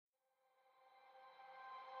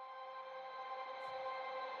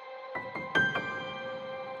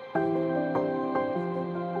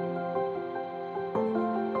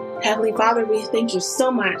Heavenly Father, we thank you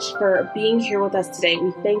so much for being here with us today.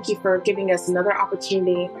 We thank you for giving us another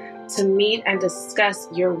opportunity to meet and discuss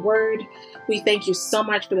your word. We thank you so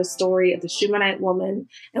much for the story of the Shunammite woman.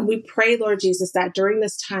 And we pray, Lord Jesus, that during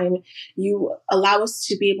this time, you allow us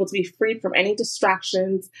to be able to be freed from any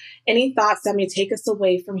distractions, any thoughts that may take us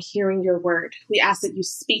away from hearing your word. We ask that you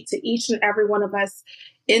speak to each and every one of us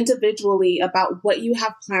individually about what you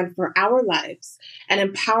have planned for our lives and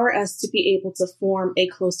empower us to be able to form a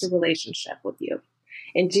closer relationship with you.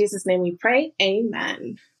 In Jesus' name we pray,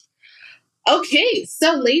 amen. Okay,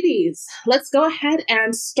 so ladies, let's go ahead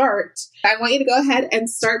and start. I want you to go ahead and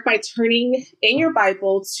start by turning in your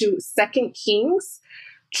Bible to 2 Kings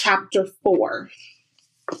chapter 4.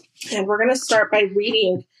 And we're going to start by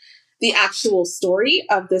reading the actual story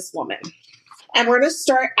of this woman. And we're going to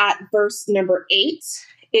start at verse number 8.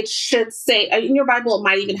 It should say, in your Bible, it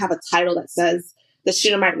might even have a title that says the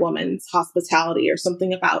Shunammite woman's hospitality or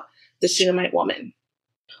something about the Shunammite woman.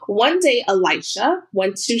 One day, Elisha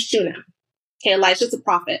went to Shunem. Okay, Elisha's a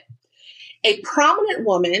prophet. A prominent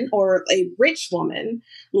woman or a rich woman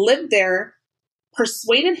lived there,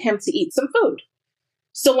 persuaded him to eat some food.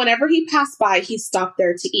 So whenever he passed by, he stopped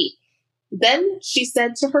there to eat. Then she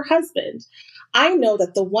said to her husband, I know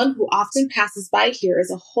that the one who often passes by here is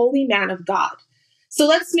a holy man of God. So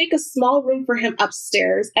let's make a small room for him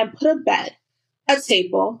upstairs and put a bed, a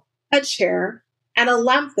table, a chair, and a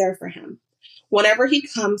lamp there for him. Whenever he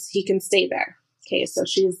comes, he can stay there. Okay, so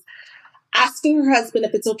she's asking her husband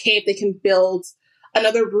if it's okay if they can build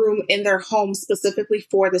another room in their home specifically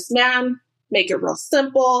for this man, make it real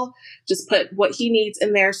simple, just put what he needs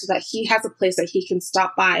in there so that he has a place that he can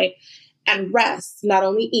stop by and rest, not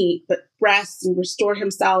only eat, but rest and restore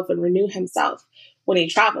himself and renew himself when he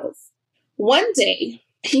travels. One day,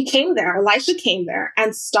 Elisha came there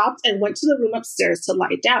and stopped and went to the room upstairs to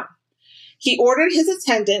lie down. He ordered his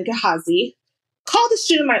attendant, Gehazi, call the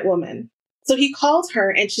Shunammite woman. So he called her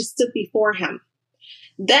and she stood before him.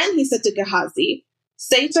 Then he said to Gehazi,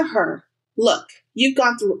 say to her, look, you've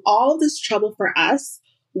gone through all this trouble for us.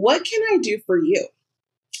 What can I do for you?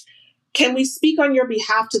 Can we speak on your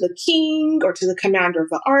behalf to the king or to the commander of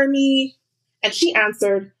the army? And she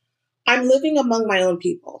answered, I'm living among my own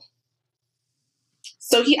people.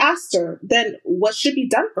 So he asked her, then what should be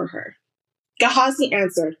done for her? Gehazi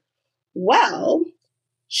answered, well,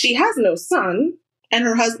 she has no son and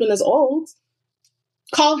her husband is old.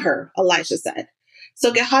 Call her, Elisha said.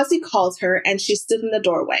 So Gehazi called her and she stood in the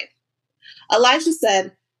doorway. Elisha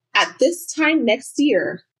said, at this time next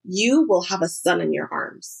year, you will have a son in your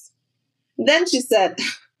arms. Then she said,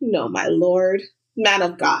 no, my lord, man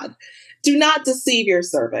of God, do not deceive your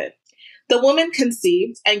servant. The woman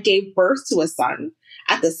conceived and gave birth to a son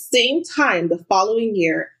at the same time the following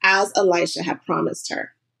year as Elisha had promised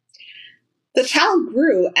her. The child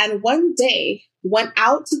grew and one day went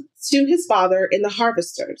out to his father in the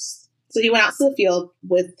harvesters. So he went out to the field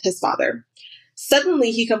with his father.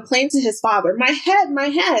 Suddenly he complained to his father, my head, my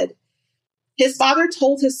head. His father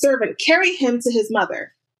told his servant, carry him to his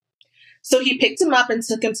mother. So he picked him up and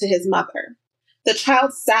took him to his mother. The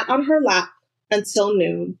child sat on her lap until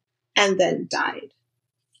noon and then died.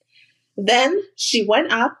 Then she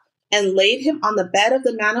went up and laid him on the bed of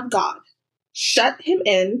the man of God, shut him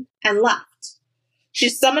in, and left. She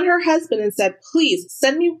summoned her husband and said, please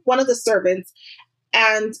send me one of the servants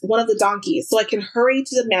and one of the donkeys so I can hurry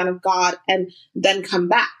to the man of God and then come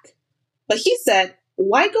back. But he said,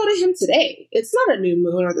 why go to him today? It's not a new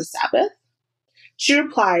moon or the Sabbath. She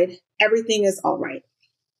replied, everything is all right.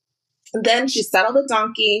 Then she saddled the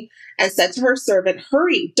donkey and said to her servant,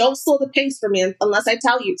 hurry, don't slow the pace for me unless I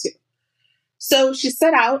tell you to. So she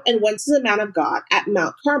set out and went to the man of God at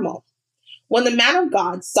Mount Carmel. When the man of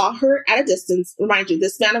God saw her at a distance, remind you,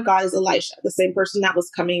 this man of God is Elisha, the same person that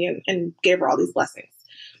was coming in and gave her all these blessings.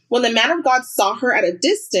 When the man of God saw her at a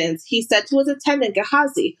distance, he said to his attendant,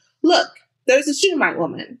 Gehazi, look, there's a Shunammite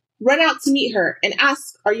woman. Run out to meet her and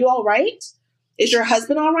ask, are you all right? Is your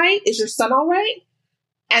husband all right? Is your son all right?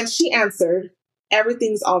 And she answered,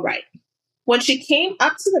 everything's all right. When she came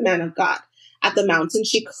up to the man of God at the mountain,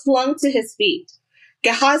 she clung to his feet.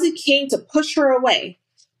 Gehazi came to push her away.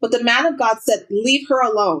 But the man of God said, leave her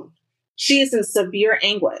alone. She is in severe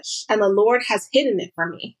anguish, and the Lord has hidden it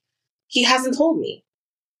from me. He hasn't told me.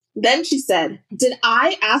 Then she said, did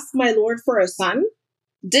I ask my Lord for a son?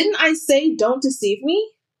 Didn't I say, don't deceive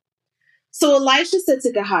me? So Elisha said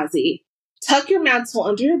to Gehazi, tuck your mantle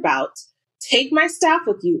under your belt, take my staff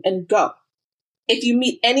with you, and go. If you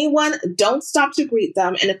meet anyone, don't stop to greet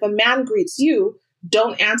them, and if a man greets you,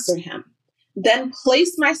 don't answer him. Then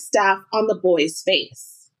place my staff on the boy's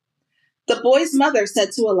face. The boy's mother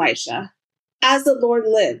said to Elisha, As the Lord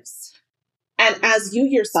lives, and as you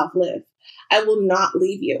yourself live, I will not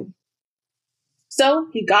leave you." So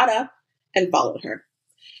he got up and followed her.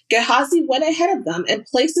 Gehazi went ahead of them and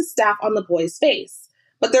placed his staff on the boy's face,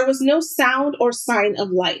 but there was no sound or sign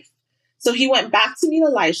of life. So he went back to meet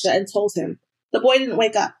Elisha and told him, "The boy didn't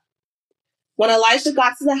wake up." When Elisha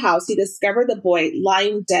got to the house, he discovered the boy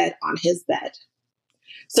lying dead on his bed.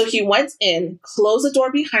 So he went in, closed the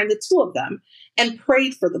door behind the two of them, and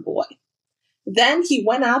prayed for the boy. Then he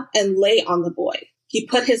went up and lay on the boy. He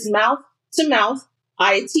put his mouth to mouth,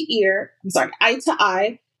 eye to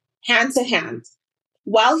eye, hand to hand.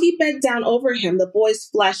 While he bent down over him, the boy's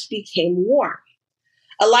flesh became warm.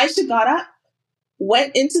 Elisha got up,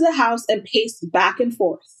 went into the house, and paced back and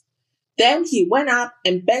forth. Then he went up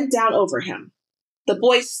and bent down over him. The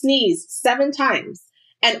boy sneezed 7 times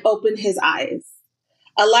and opened his eyes.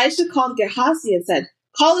 Elisha called Gehazi and said,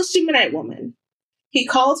 "Call the Shunammite woman." He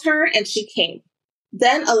called her and she came.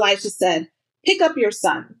 Then Elisha said, "Pick up your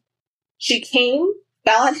son." She came,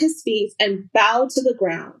 fell at his feet, and bowed to the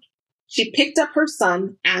ground. She picked up her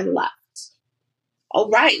son and left. All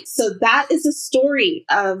right, so that is the story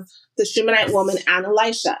of the Shunammite woman and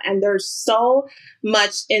Elisha, and there's so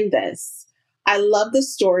much in this. I love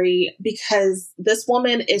this story because this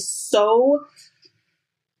woman is so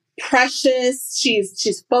precious.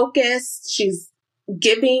 She's focused, she's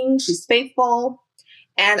giving, she's faithful,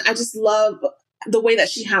 and I just love the way that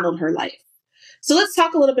she handled her life. So let's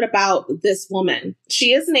talk a little bit about this woman.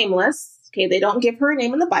 She is nameless. Okay, they don't give her a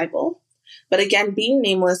name in the Bible. But again, being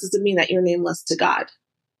nameless doesn't mean that you're nameless to God.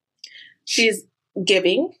 She's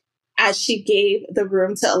giving, as she gave the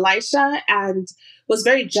room to Elisha and was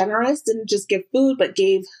very generous, didn't just give food, but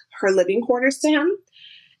gave her living quarters to him.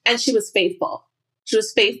 And she was faithful. She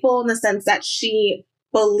was faithful in the sense that she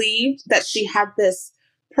believed that she had this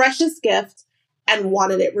precious gift and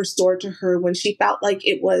wanted it restored to her when she felt like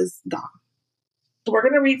it was gone. So we're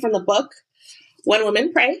going to read from the book, When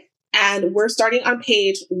Women Pray. And we're starting on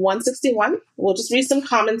page 161. We'll just read some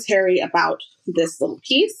commentary about this little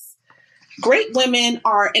piece. Great women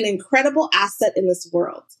are an incredible asset in this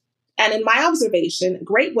world. And in my observation,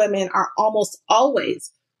 great women are almost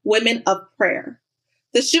always women of prayer.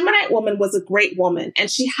 The Shunammite woman was a great woman, and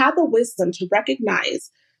she had the wisdom to recognize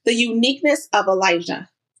the uniqueness of Elijah.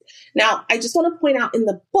 Now, I just want to point out in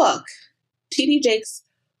the book, T.D. Jakes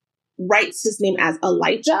writes his name as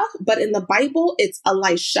Elijah, but in the Bible, it's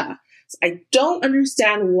Elisha. So I don't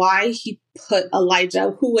understand why he put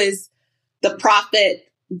Elijah, who is the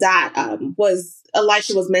prophet that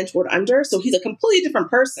Elisha was mentored under. So he's a completely different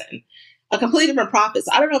person, a completely different prophet.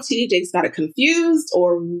 So I don't know if T.D. Jakes got it confused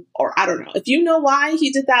or I don't know. If you know why he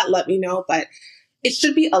did that, let me know, but it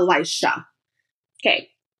should be Elisha. Okay,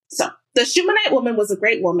 so the Shunammite woman was a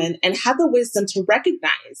great woman and had the wisdom to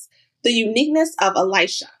recognize the uniqueness of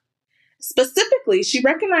Elisha. Specifically, she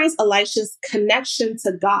recognized Elisha's connection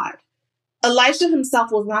to God. Elisha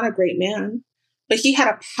himself was not a great man, but he had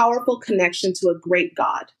a powerful connection to a great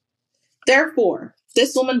God. Therefore,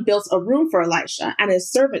 this woman built a room for Elisha and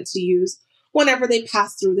his servant to use whenever they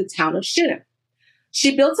passed through the town of Shunem.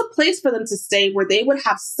 She built a place for them to stay where they would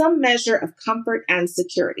have some measure of comfort and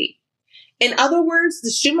security. In other words,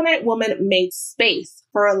 the Shunammite woman made space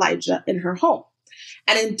for Elijah in her home.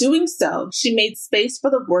 And in doing so, she made space for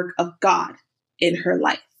the work of God in her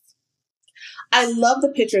life. I love the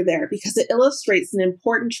picture there because it illustrates an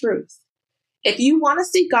important truth. If you want to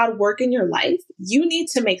see God work in your life, you need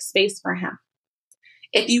to make space for him.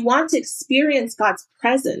 If you want to experience God's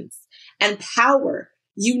presence and power,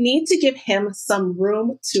 you need to give him some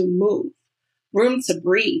room to move, room to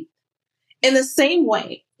breathe. In the same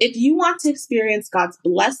way, if you want to experience God's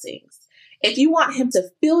blessings, if you want him to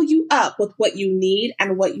fill you up with what you need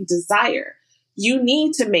and what you desire, you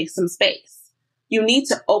need to make some space. You need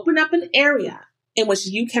to open up an area in which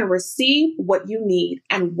you can receive what you need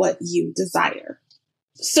and what you desire.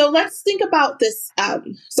 So let's think about this,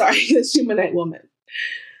 the Shunammite woman.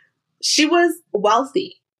 She was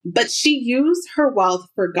wealthy, but she used her wealth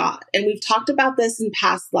for God. And we've talked about this in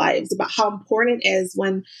past lives, about how important it is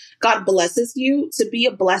when God blesses you to be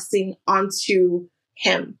a blessing onto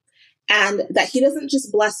him. And that he doesn't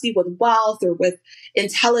just bless you with wealth or with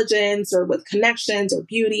intelligence or with connections or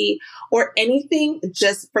beauty or anything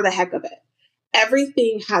just for the heck of it.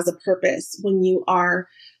 Everything has a purpose when you are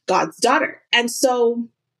God's daughter. And so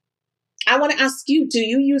I want to ask you, do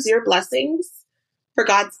you use your blessings for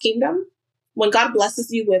God's kingdom? When God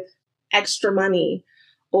blesses you with extra money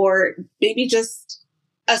or maybe just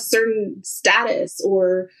a certain status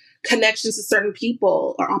or connections to certain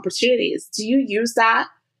people or opportunities, do you use that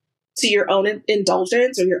to your own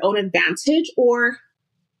indulgence or your own advantage, or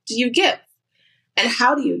do you give? And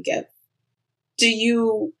how do you give? Do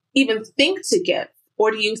you even think to give?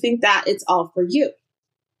 Or do you think that it's all for you?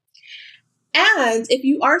 And if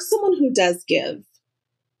you are someone who does give,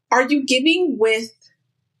 are you giving with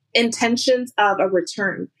intentions of a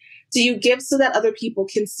return? Do you give so that other people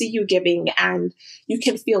can see you giving and you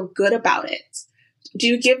can feel good about it? Do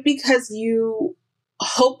you give because you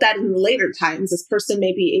hope that in later times, this person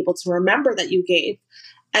may be able to remember that you gave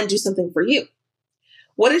and do something for you?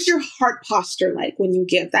 What is your heart posture like when you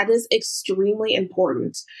give? That is extremely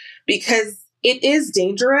important because it is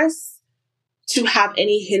dangerous to have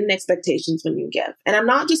any hidden expectations when you give. And I'm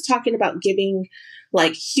not just talking about giving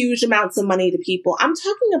like huge amounts of money to people. I'm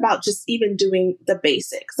talking about just even doing the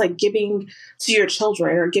basics, like giving to your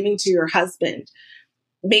children or giving to your husband,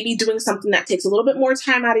 maybe doing something that takes a little bit more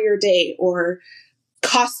time out of your day or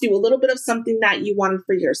costs you a little bit of something that you wanted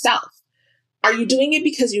for yourself. Are you doing it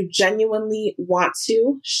because you genuinely want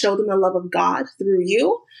to show them the love of God through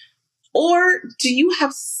you? Or do you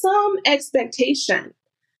have some expectation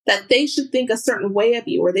that they should think a certain way of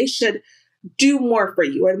you, or they should do more for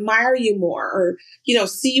you, or admire you more, or,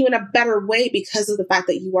 see you in a better way because of the fact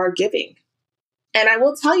that you are giving? And I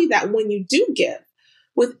will tell you that when you do give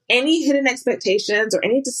with any hidden expectations or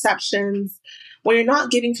any deceptions, when you're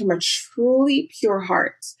not giving from a truly pure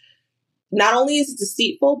heart, not only is it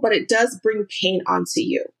deceitful, but it does bring pain onto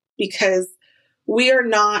you because we are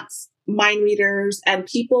not mind readers and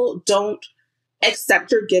people don't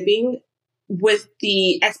accept your giving with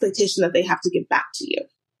the expectation that they have to give back to you.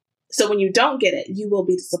 So when you don't get it, you will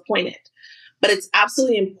be disappointed. But it's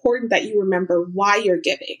absolutely important that you remember why you're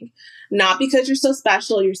giving, not because you're so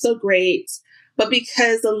special, you're so great, but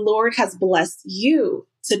because the Lord has blessed you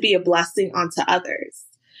to be a blessing onto others.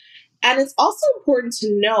 And it's also important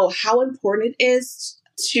to know how important it is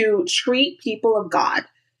to treat people of God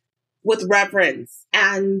with reverence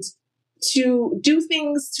and to do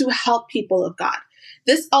things to help people of God.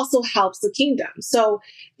 This also helps the kingdom. So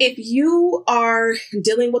if you are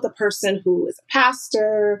dealing with a person who is a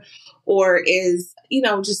pastor or is,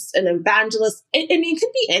 just an evangelist, it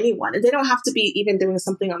could be anyone. And they don't have to be even doing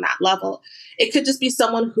something on that level. It could just be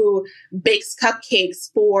someone who bakes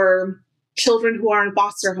cupcakes for children who are in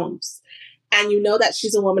foster homes. And you know that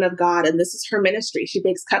she's a woman of God and this is her ministry. She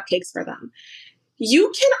bakes cupcakes for them.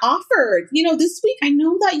 You can offer, this week, I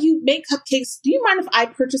know that you make cupcakes. Do you mind if I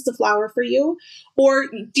purchase the flour for you? Or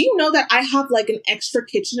do you know that I have like an extra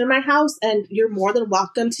kitchen in my house and you're more than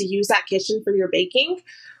welcome to use that kitchen for your baking?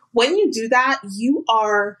 When you do that, you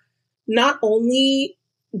are not only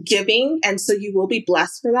giving, and so you will be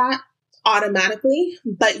blessed for that automatically,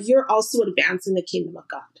 but you're also advancing the kingdom of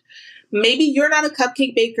God. Maybe you're not a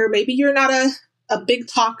cupcake baker. Maybe you're not a big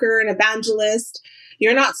talker, an evangelist.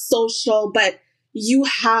 You're not social, but you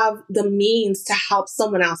have the means to help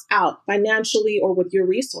someone else out financially or with your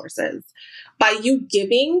resources. By you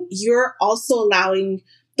giving, you're also allowing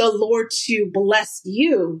the Lord to bless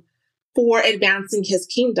you for advancing his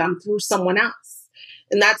kingdom through someone else.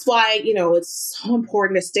 And that's why, it's so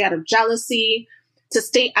important to stay out of jealousy, to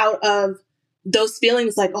stay out of those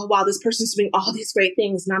feelings like, oh, wow, this person's doing all these great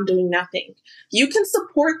things and I'm doing nothing. You can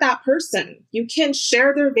support that person. You can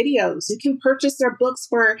share their videos. You can purchase their books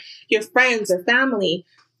for your friends or family.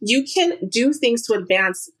 You can do things to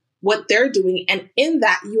advance what they're doing. And in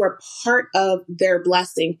that, you are part of their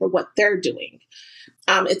blessing for what they're doing.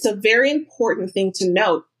 It's a very important thing to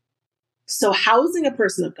note. So housing a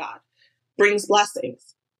person of God brings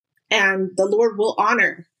blessings, and the Lord will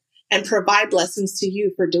honor and provide blessings to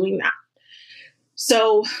you for doing that.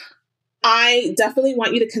 So I definitely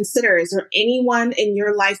want you to consider, is there anyone in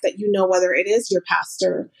your life that you know, whether it is your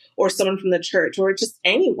pastor or someone from the church or just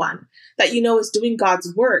anyone that you know is doing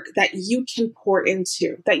God's work that you can pour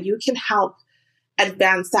into, that you can help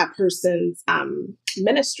advance that person's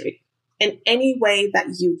ministry in any way that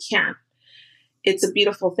you can? It's a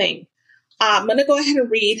beautiful thing. I'm going to go ahead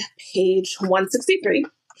and read page 163.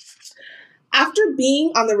 After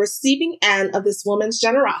being on the receiving end of this woman's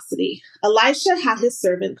generosity, Elisha had his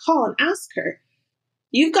servant call and ask her,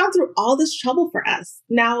 "You've gone through all this trouble for us.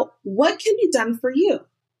 Now, what can be done for you?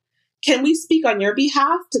 Can we speak on your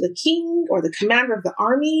behalf to the king or the commander of the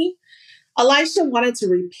army?" Elisha wanted to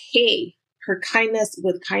repay her kindness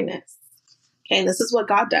with kindness. Okay, and this is what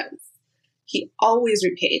God does. He always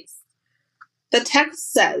repays. The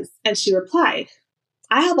text says, and she replied,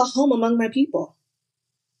 "I have a home among my people."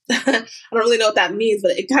 I don't really know what that means,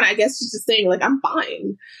 but it kind of, I guess she's just saying, like, I'm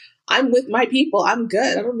fine. I'm with my people. I'm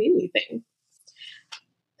good. I don't need anything.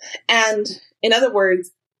 And in other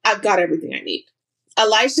words, I've got everything I need.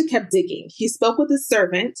 Elisha kept digging. He spoke with his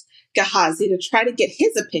servant, Gehazi, to try to get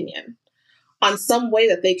his opinion on some way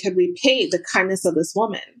that they could repay the kindness of this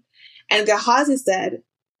woman. And Gehazi said,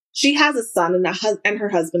 she has a son and her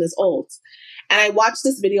husband is old. And I watched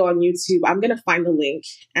this video on YouTube. I'm going to find the link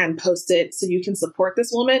and post it so you can support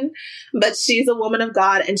this woman. But she's a woman of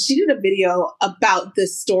God, and she did a video about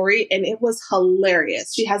this story, and it was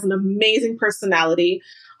hilarious. She has an amazing personality.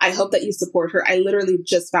 I hope that you support her. I literally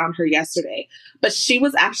just found her yesterday. But she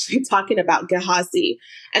was actually talking about Gehazi,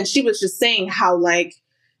 and she was just saying how, like,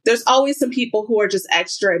 there's always some people who are just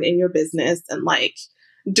extra and in your business and, like,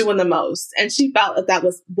 doing the most. And she felt that that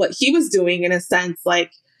was what he was doing, in a sense,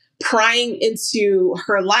 like, prying into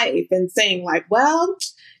her life and saying, like, well,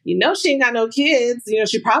 you know, she ain't got no kids. You know,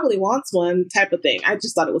 she probably wants one, type of thing. I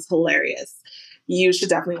just thought it was hilarious. You should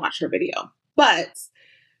definitely watch her video. But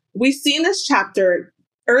we see in this chapter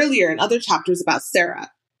earlier in other chapters about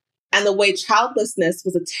Sarah and the way childlessness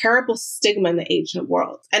was a terrible stigma in the ancient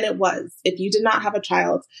world. And it was. If you did not have a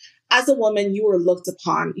child, as a woman, you were looked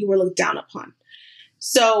upon, you were looked down upon.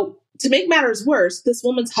 So to make matters worse, this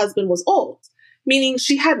woman's husband was old, meaning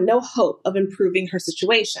she had no hope of improving her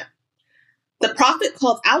situation. The prophet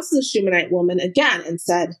called out to the Shunammite woman again and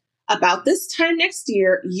said, about this time next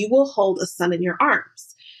year, you will hold a son in your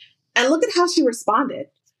arms. And look at how she responded.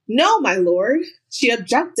 No, my lord, she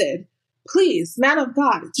objected. Please, man of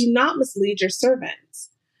God, do not mislead your servant.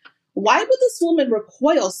 Why would this woman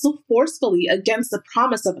recoil so forcefully against the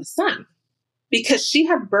promise of a son? Because she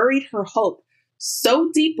had buried her hope so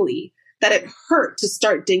deeply that it hurt to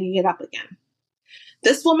start digging it up again.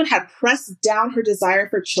 This woman had pressed down her desire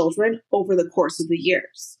for children over the course of the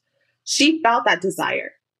years. She felt that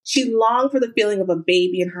desire. She longed for the feeling of a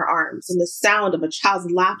baby in her arms and the sound of a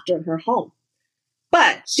child's laughter in her home.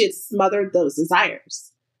 But she had smothered those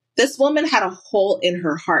desires. This woman had a hole in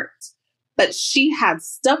her heart, but she had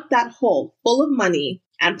stuffed that hole full of money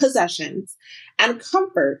and possessions and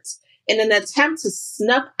comfort in an attempt to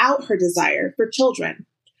snuff out her desire for children.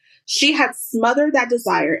 She had smothered that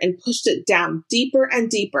desire and pushed it down deeper and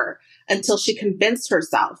deeper until she convinced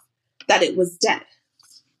herself that it was dead.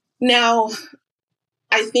 Now,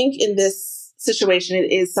 I think in this situation,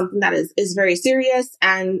 it is something that is very serious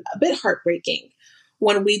and a bit heartbreaking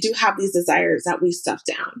when we do have these desires that we stuff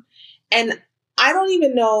down. And I don't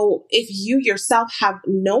even know if you yourself have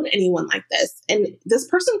known anyone like this. And this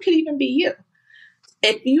person could even be you.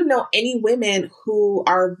 If you know any women who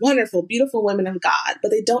are wonderful, beautiful women of God, but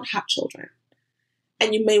they don't have children,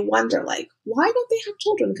 and you may wonder, like, why don't they have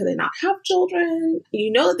children? Could they not have children?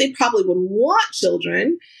 You know that they probably would want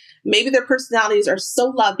children. Maybe their personalities are so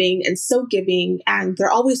loving and so giving, and they're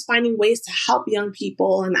always finding ways to help young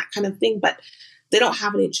people and that kind of thing, but they don't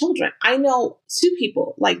have any children. I know 2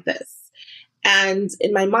 people like this. And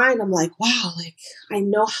in my mind, I'm like, wow, like, I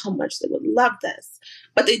know how much they would love this.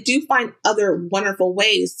 But they do find other wonderful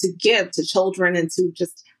ways to give to children and to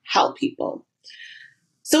just help people.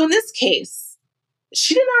 So in this case,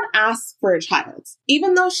 she did not ask for a child.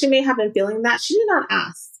 Even though she may have been feeling that, she did not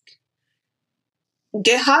ask.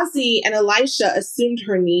 Gehazi and Elisha assumed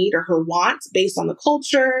her need or her want based on the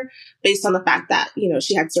culture, based on the fact that, you know,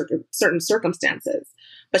 she had certain circumstances.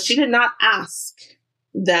 But she did not ask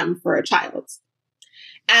them for a child.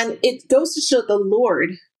 And it goes to show the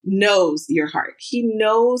Lord knows your heart. He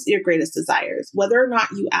knows your greatest desires, whether or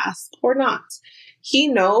not you ask or not. He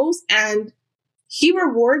knows, and he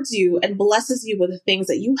rewards you and blesses you with the things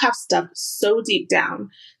that you have stuffed so deep down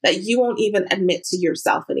that you won't even admit to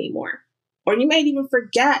yourself anymore. Or you might even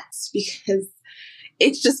forget because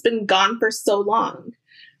it's just been gone for so long,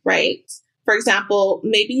 right? For example,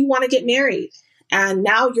 maybe you want to get married and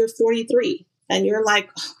now you're 43 and you're like,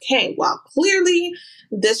 okay, well, clearly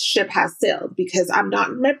this ship has sailed because I'm not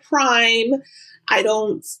in my prime. I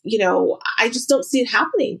don't, I just don't see it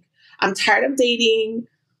happening. I'm tired of dating.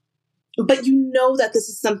 But you know that this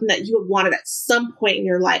is something that you have wanted at some point in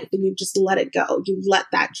your life and you just let it go. You let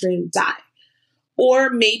that dream die. Or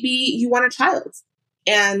maybe you want a child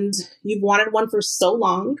and you've wanted one for so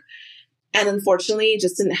long and unfortunately it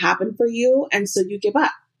just didn't happen for you. And so you give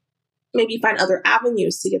up. Maybe you find other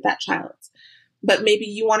avenues to get that child. But maybe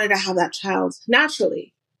you wanted to have that child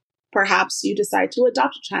naturally. Perhaps you decide to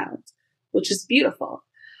adopt a child, which is beautiful.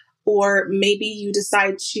 Or maybe you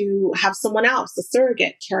decide to have someone else, a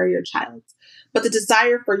surrogate, carry your child. But the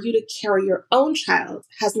desire for you to carry your own child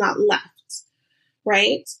has not left,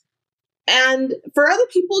 right? And for other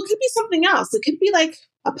people, it could be something else. It could be like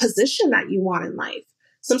a position that you want in life,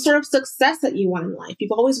 some sort of success that you want in life.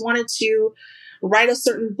 You've always wanted to write a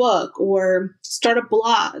certain book or start a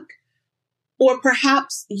blog. Or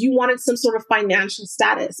perhaps you wanted some sort of financial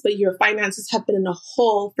status, but your finances have been in a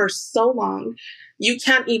hole for so long, you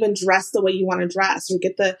can't even dress the way you want to dress or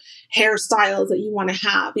get the hairstyles that you want to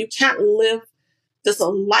have. You can't live this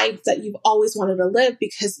life that you've always wanted to live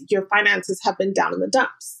because your finances have been down in the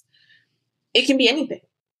dumps. It can be anything.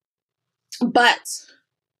 But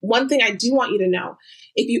one thing I do want you to know,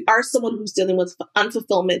 if you are someone who's dealing with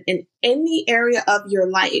unfulfillment in any area of your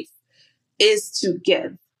life, is to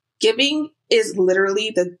give. Giving is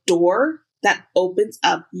literally the door that opens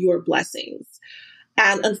up your blessings.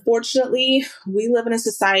 And unfortunately, we live in a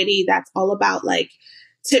society that's all about like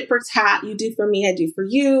tit for tat. You do for me, I do for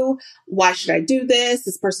you. Why should I do this?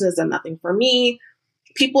 This person has done nothing for me.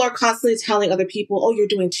 People are constantly telling other people, oh, you're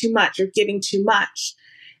doing too much. You're giving too much.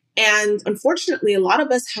 And unfortunately, a lot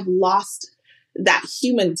of us have lost that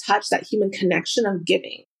human touch, that human connection of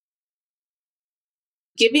giving.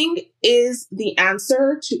 Giving is the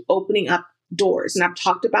answer to opening up doors. And I've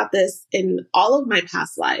talked about this in all of my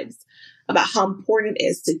past lives about how important it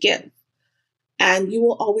is to give. And you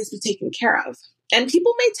will always be taken care of. And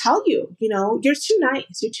people may tell you, you're too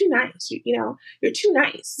nice. You're too nice. You're too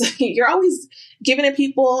nice. You're always giving to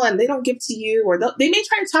people and they don't give to you, or they may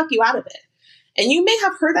try to talk you out of it. And you may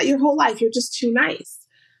have heard that your whole life. You're just too nice.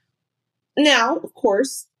 Now, of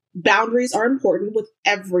course, boundaries are important with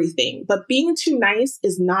everything, but being too nice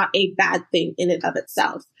is not a bad thing in and of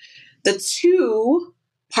itself. The two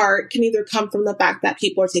part can either come from the fact that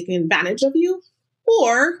people are taking advantage of you,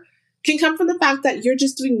 or can come from the fact that you're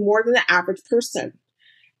just doing more than the average person.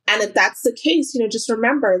 And if that's the case, just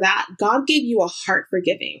remember that God gave you a heart for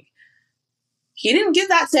giving. He didn't give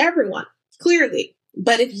that to everyone, clearly.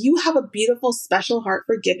 But if you have a beautiful, special heart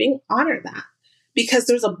for giving, honor that, because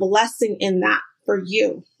there's a blessing in that for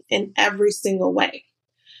you in every single way.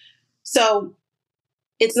 So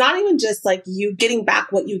it's not even just like you getting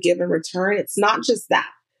back what you give in return. It's not just that,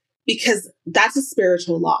 because that's a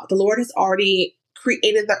spiritual law. The Lord has already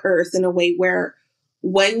created the earth in a way where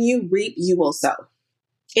when you reap, you will sow.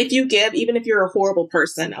 If you give, even if you're a horrible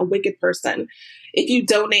person, a wicked person, if you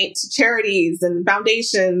donate to charities and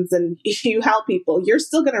foundations and if you help people, you're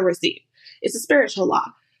still going to receive. It's a spiritual law.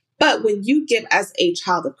 But when you give as a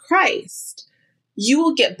child of Christ, you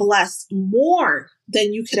will get blessed more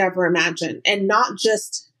than you could ever imagine. And not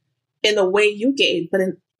just in the way you gave, but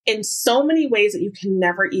in so many ways that you can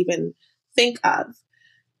never even think of.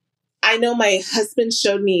 I know my husband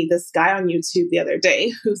showed me this guy on YouTube the other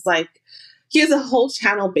day who's like, he has a whole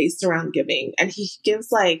channel based around giving, and he gives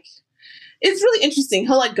it's really interesting.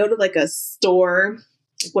 He'll go to a store,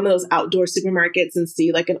 one of those outdoor supermarkets, and see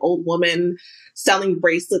an old woman selling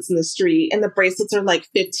bracelets in the street, and the bracelets are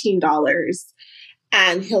 $15.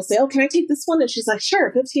 And he'll say, oh, can I take this one? And she's like,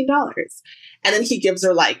 sure, $15. And then he gives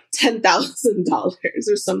her $10,000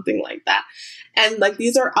 or something like that. And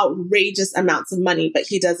these are outrageous amounts of money, but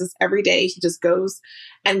he does this every day. He just goes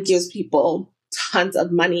and gives people tons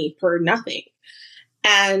of money for nothing.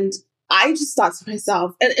 And I just thought to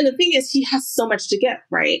myself, and the thing is, he has so much to give,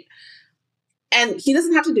 right? And he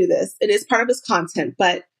doesn't have to do this. It is part of his content,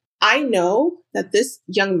 but I know that this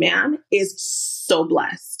young man is so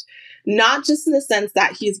blessed. Not just in the sense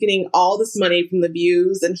that he's getting all this money from the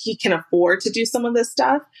views and he can afford to do some of this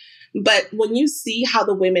stuff. But when you see how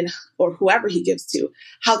the women or whoever he gives to,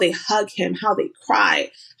 how they hug him, how they cry,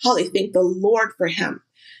 how they thank the Lord for him,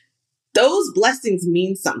 those blessings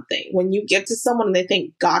mean something. When you give to someone and they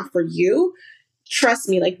thank God for you, trust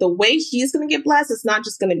me, the way he's going to get blessed, it's not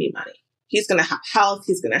just going to be money. He's going to have health.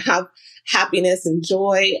 He's going to have happiness and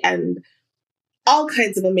joy and all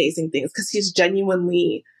kinds of amazing things because he's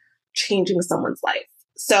genuinely changing someone's life.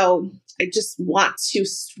 So I just want to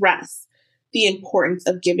stress the importance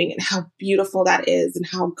of giving and how beautiful that is and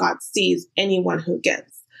how God sees anyone who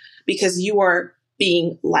gives, because you are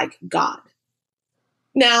being like God.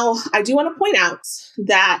 Now, I do want to point out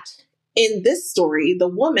that in this story, the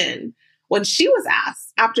woman, when she was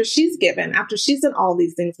asked, after she's given, after she's done all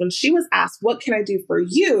these things, when she was asked, what can I do for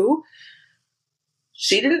you?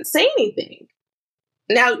 She didn't say anything.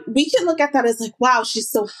 Now, we can look at that as wow, she's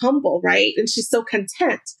so humble, right? And she's so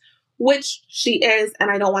content, which she is.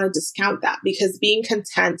 And I don't want to discount that, because being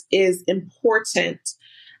content is important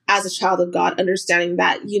as a child of God, understanding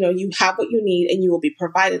that, you have what you need and you will be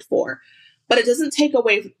provided for. But it doesn't take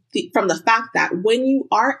away from the fact that when you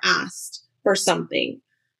are asked for something,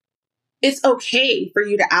 it's okay for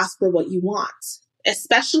you to ask for what you want,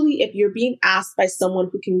 especially if you're being asked by someone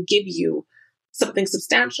who can give you something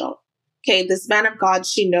substantial. Okay, this man of God,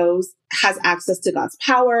 she knows, has access to God's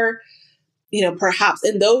power. Perhaps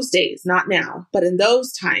in those days, not now, but in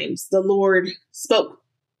those times, the Lord spoke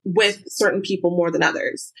with certain people more than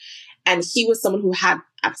others. And he was someone who had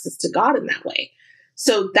access to God in that way.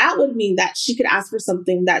 So that would mean that she could ask for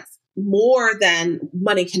something that's more than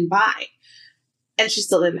money can buy. And she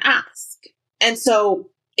still didn't ask. And so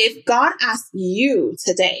if God asked you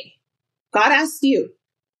today, God asked you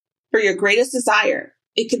for your greatest desire,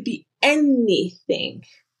 it could be anything,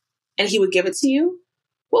 and he would give it to you,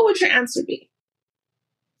 what would your answer be?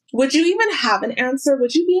 Would you even have an answer?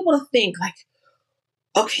 Would you be able to think like,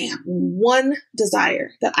 okay, I have one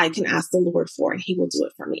desire that I can ask the Lord for, and he will do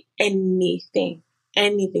it for me? Anything.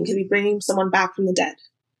 Could be bringing someone back from the dead.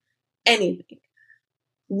 Anything.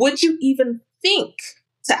 Would you even think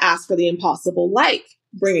to ask for the impossible, like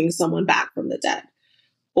bringing someone back from the dead,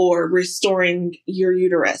 or restoring your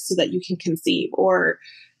uterus so that you can conceive, or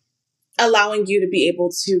allowing you to be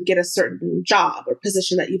able to get a certain job or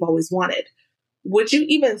position that you've always wanted? Would you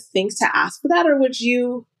even think to ask for that? Or would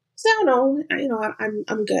you say, oh no,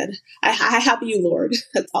 I'm good. I have you, Lord.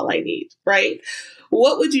 That's all I need, right?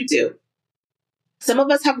 What would you do? Some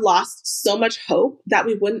of us have lost so much hope that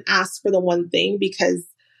we wouldn't ask for the one thing because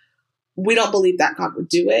we don't believe that God would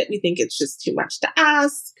do it. We think it's just too much to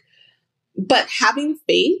ask. But having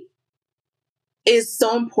faith is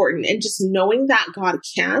so important. And just knowing that God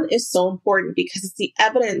can is so important because it's the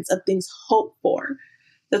evidence of things hoped for,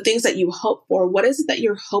 the things that you hope for. What is it that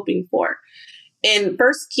you're hoping for? In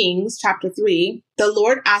 1 Kings chapter 3, the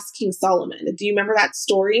Lord asked King Solomon. Do you remember that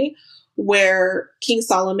story where King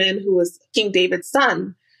Solomon, who was King David's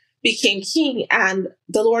son, became king, and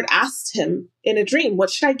the Lord asked him in a dream, what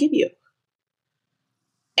should I give you?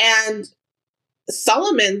 And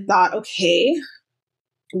Solomon thought, okay,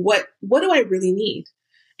 what do I really need?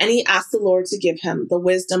 And he asked the Lord to give him the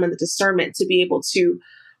wisdom and the discernment to be able to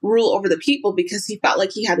rule over the people, because he felt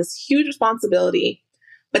like he had this huge responsibility,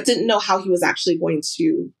 but didn't know how he was actually going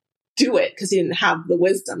to do it because he didn't have the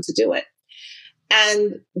wisdom to do it.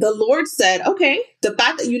 And the Lord said, okay, the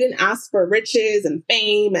fact that you didn't ask for riches and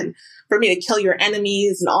fame and for me to kill your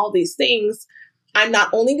enemies and all these things, I'm not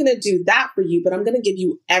only going to do that for you, but I'm going to give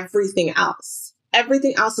you everything else that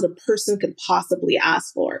a person could possibly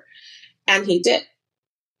ask for. And he did.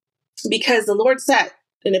 Because the Lord said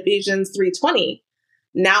in Ephesians 3:20,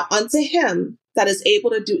 now unto him that is able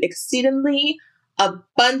to do exceedingly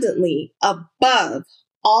abundantly above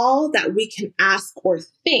all that we can ask or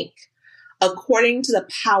think, according to the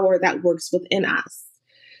power that works within us.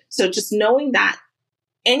 So just knowing that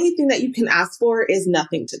anything that you can ask for is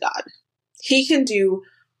nothing to God. He can do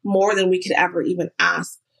more than we could ever even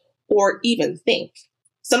ask or even think.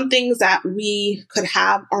 Some things that we could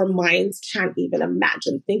have, our minds can't even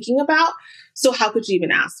imagine thinking about. So how could you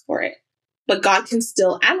even ask for it? But God can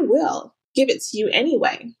still and will give it to you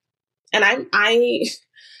anyway. And I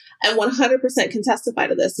 100% can testify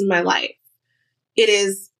to this in my life. It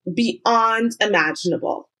is beyond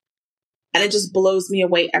imaginable. And it just blows me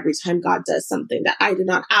away every time God does something that I did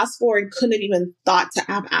not ask for and couldn't have even thought to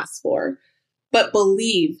have asked for, but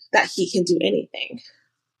believe that he can do anything.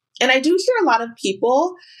 And I do hear a lot of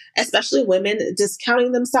people, especially women,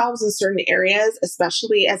 discounting themselves in certain areas,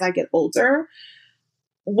 especially as I get older.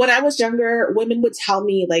 When I was younger, women would tell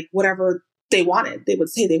me like whatever they wanted. They would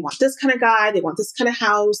say they want this kind of guy, they want this kind of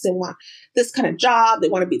house, they want this kind of job, they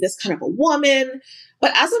want to be this kind of a woman.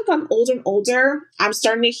 But as I've gotten older and older, I'm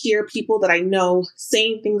starting to hear people that I know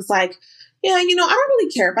saying things like, yeah, I don't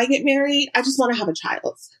really care if I get married. I just want to have a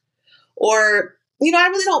child. Or, I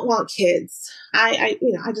really don't want kids. I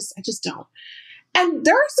just don't. And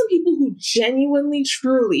there are some people who genuinely,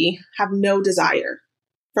 truly have no desire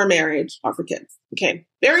for marriage or for kids. Okay.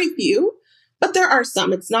 Very few, but there are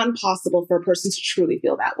some. It's not impossible for a person to truly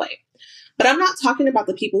feel that way. But I'm not talking about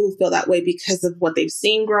the people who feel that way because of what they've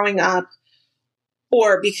seen growing up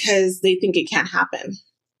or because they think it can't happen.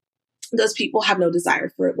 Those people have no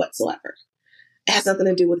desire for it whatsoever. It has nothing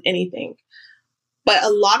to do with anything. But a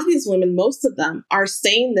lot of these women, most of them, are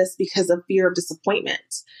saying this because of fear of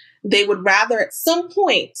disappointment. They would rather at some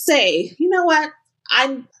point say, you know what,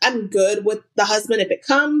 I'm good with the husband if it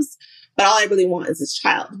comes, but all I really want is this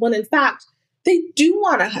child. When in fact, they do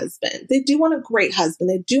want a husband. They do want a great husband.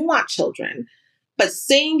 They do want children. But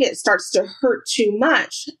saying it starts to hurt too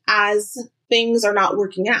much as things are not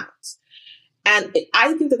working out. And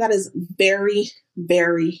I think that is very,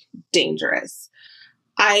 very dangerous.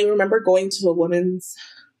 I remember going to a women's,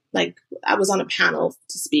 I was on a panel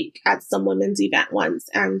to speak at some women's event once,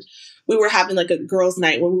 and we were having a girls'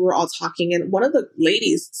 night when we were all talking. And one of the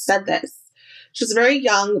ladies said this. She was very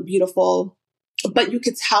young, beautiful, but you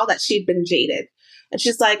could tell that she'd been jaded. And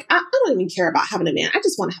she's like, I don't even care about having a man. I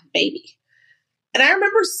just want to have a baby. And I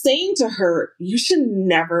remember saying to her, you should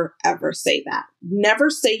never, ever say that. Never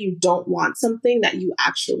say you don't want something that you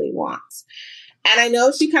actually want. And I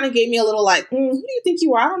know she kind of gave me a little like, who do you think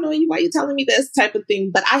you are? I don't know you. Why are you telling me this type of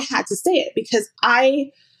thing? But I had to say it because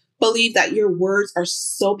I believe that your words are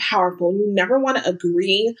so powerful. You never want to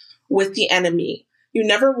agree with the enemy. You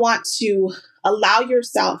never want to allow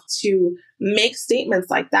yourself to make statements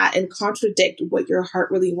like that and contradict what your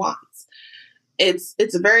heart really wants. It's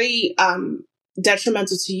very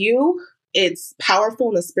detrimental to you. It's powerful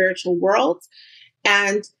in the spiritual world.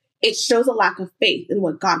 And it shows a lack of faith in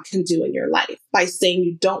what God can do in your life by saying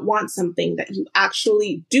you don't want something that you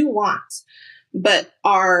actually do want, but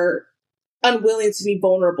are unwilling to be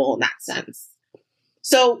vulnerable in that sense.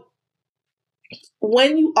 So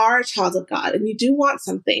when you are a child of God and you do want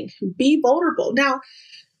something, be vulnerable. Now,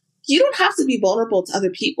 you don't have to be vulnerable to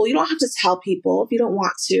other people. You don't have to tell people if you don't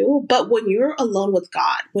want to. But when you're alone with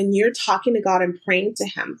God, when you're talking to God and praying to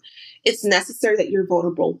him, it's necessary that you're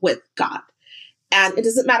vulnerable with God. And it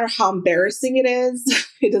doesn't matter how embarrassing it is.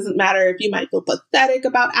 It doesn't matter if you might feel pathetic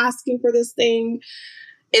about asking for this thing.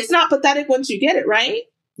 It's not pathetic once you get it, right?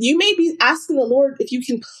 You may be asking the Lord if you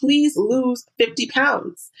can please lose 50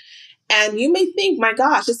 pounds. And you may think, my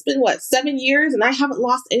gosh, it's been 7 years and I haven't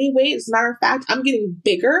lost any weight. As a matter of fact, I'm getting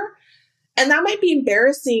bigger. And that might be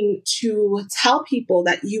embarrassing to tell people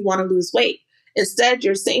that you want to lose weight. Instead,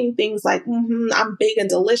 you're saying things like, I'm big and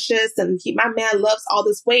delicious and my man loves all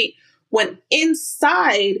this weight. When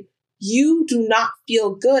inside, you do not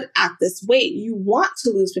feel good at this weight. You want to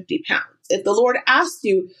lose 50 pounds. If the Lord asked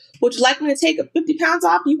you, would you like me to take 50 pounds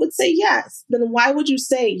off? You would say yes. Then why would you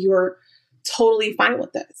say you're totally fine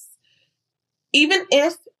with this? Even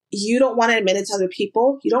if you don't want to admit it to other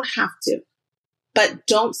people, you don't have to. But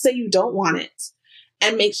don't say you don't want it.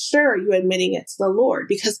 And make sure you're admitting it to the Lord,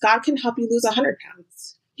 because God can help you lose 100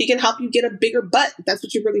 pounds. He can help you get a bigger butt if that's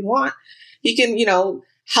what you really want. He can,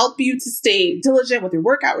 help you to stay diligent with your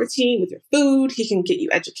workout routine, with your food. He can get you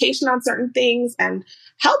education on certain things and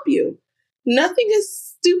help you. Nothing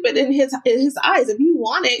is stupid in his eyes. If you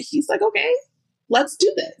want it, he's like, okay, let's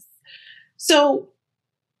do this. So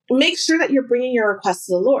make sure that you're bringing your requests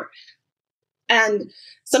to the Lord. And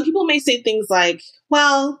some people may say things like,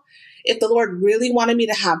 well, if the Lord really wanted me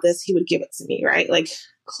to have this, he would give it to me, right? Like,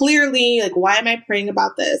 clearly, why am I praying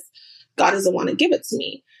about this? God doesn't want to give it to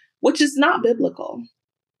me, which is not biblical.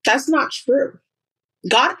 That's not true.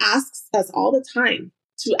 God asks us all the time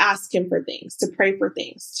to ask him for things, to pray for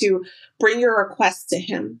things, to bring your requests to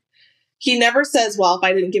him. He never says, well, if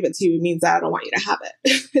I didn't give it to you, it means that I don't want you to have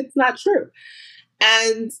it. It's not true.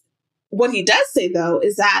 And what he does say, though,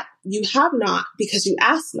 is that you have not because you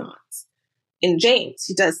ask not. In James,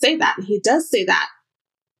 he does say that. And he does say that.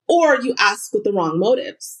 Or you ask with the wrong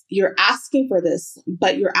motives. You're asking for this,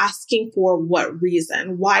 but you're asking for what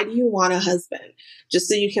reason? Why do you want a husband? Just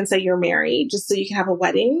so you can say you're married? Just so you can have a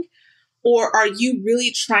wedding? Or are you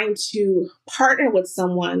really trying to partner with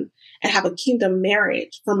someone and have a kingdom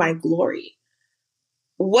marriage for my glory?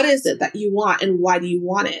 What is it that you want and why do you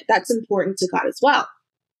want it? That's important to God as well.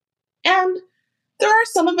 And there are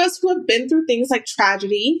some of us who have been through things like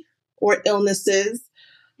tragedy or illnesses,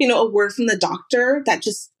 a word from the doctor that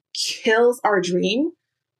just kills our dream.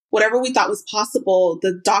 Whatever we thought was possible,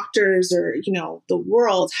 the doctors or, the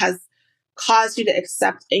world has caused you to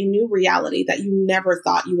accept a new reality that you never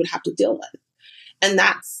thought you would have to deal with. And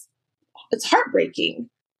it's heartbreaking.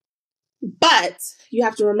 But you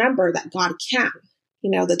have to remember that God can.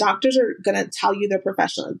 The doctors are going to tell you their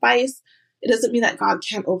professional advice. It doesn't mean that God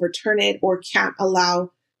can't overturn it or can't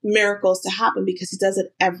allow miracles to happen, because he does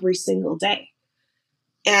it every single day.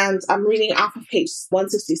 And I'm reading off of page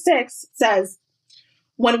 166. It says,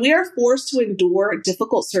 when we are forced to endure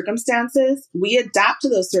difficult circumstances, we adapt to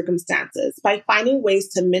those circumstances by finding ways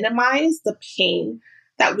to minimize the pain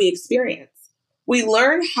that we experience. We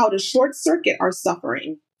learn how to short circuit our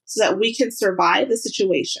suffering so that we can survive the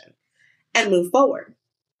situation and move forward.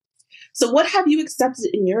 So what have you accepted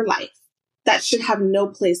in your life that should have no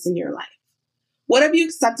place in your life? What have you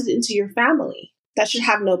accepted into your family that should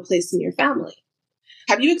have no place in your family?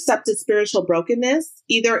 Have you accepted spiritual brokenness,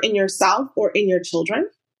 either in yourself or in your children,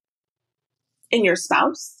 in your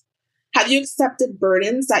spouse? Have you accepted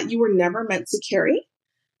burdens that you were never meant to carry?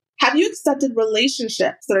 Have you accepted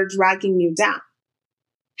relationships that are dragging you down?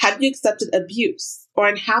 Have you accepted abuse or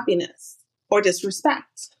unhappiness or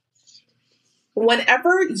disrespect?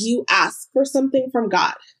 Whenever you ask for something from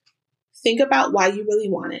God, think about why you really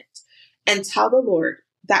want it and tell the Lord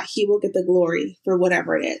that he will get the glory for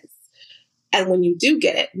whatever it is. And when you do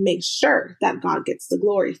get it, make sure that God gets the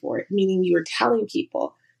glory for it, meaning you are telling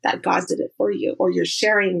people that God did it for you, or you're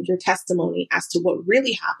sharing your testimony as to what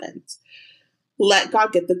really happened, let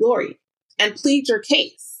God get the glory and plead your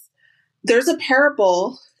case. There's a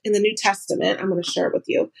parable in the New Testament, I'm going to share it with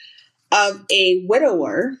you, of a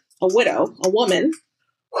woman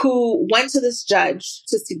who went to this judge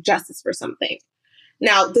to seek justice for something.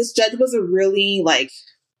 Now, this judge was a really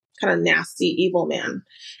kind of nasty, evil man.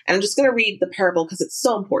 And I'm just going to read the parable because it's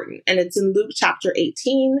so important. And it's in Luke chapter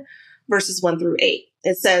 18, verses 1 through 8.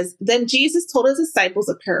 It says, "Then Jesus told his disciples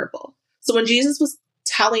a parable." So when Jesus was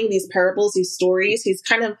telling these parables, these stories, he's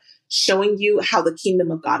kind of showing you how the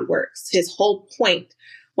kingdom of God works. His whole point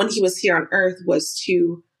when he was here on earth was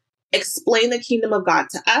to explain the kingdom of God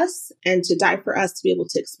to us and to die for us to be able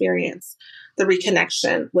to experience the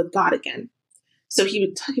reconnection with God again. So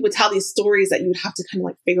he would tell these stories that you would have to kind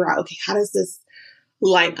of figure out, okay, how does this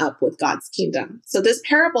line up with God's kingdom? So this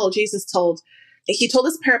parable Jesus told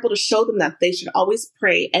this parable to show them that they should always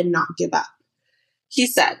pray and not give up. He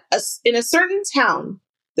said, "In a certain town,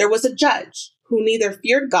 there was a judge who neither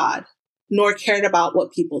feared God nor cared about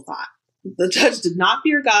what people thought." The judge did not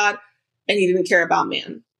fear God and he didn't care about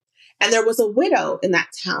man. "And there was a widow in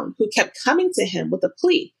that town who kept coming to him with a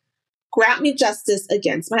plea, 'Grant me justice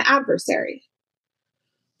against my adversary.'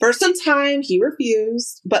 For some time he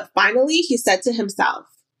refused, but finally he said to himself,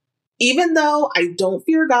 'Even though I don't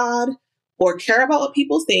fear God or care about what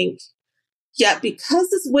people think, yet because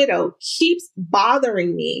this widow keeps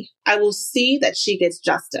bothering me, I will see that she gets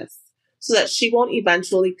justice so that she won't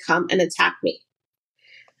eventually come and attack me.'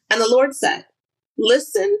 And the Lord said,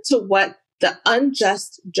 'Listen to what the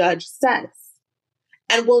unjust judge says.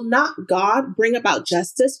 And will not God bring about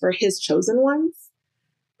justice for his chosen ones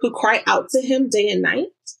who cry out to him day and night?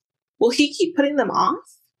 Will he keep putting them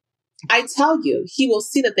off? I tell you, he will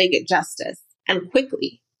see that they get justice, and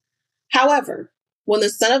quickly. However, when the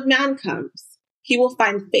Son of Man comes, he will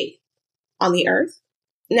find faith on the earth."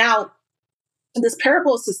 Now, this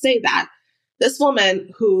parable is to say that this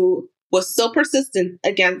woman who was so persistent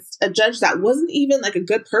against a judge that wasn't even a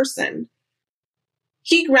good person,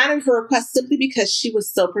 he granted her request simply because she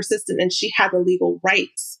was so persistent and she had the legal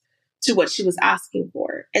rights to what she was asking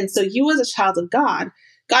for. And so you as a child of God,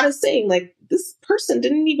 God is saying this person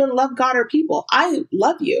didn't even love God or people. I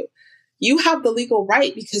love you. You have the legal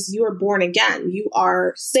right because you are born again. You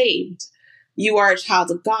are saved. You are a child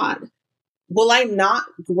of God. Will I not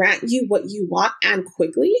grant you what you want and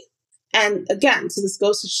quickly? And again, so this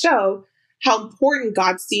goes to show how important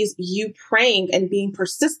God sees you praying and being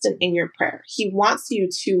persistent in your prayer. He wants you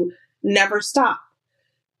to never stop.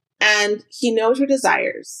 And he knows your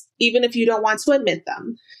desires, even if you don't want to admit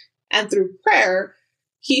them. And through prayer,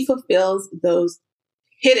 he fulfills those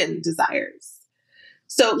hidden desires.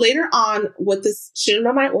 So later on with this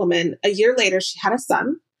Shunammite woman, a year later, she had a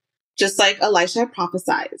son, just like Elisha had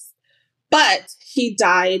prophesied. But he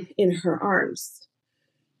died in her arms.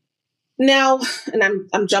 Now, and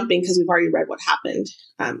I'm jumping because we've already read what happened.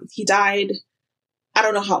 He died. I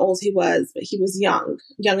don't know how old he was, but he was young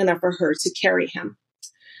enough for her to carry him.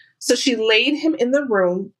 So she laid him in the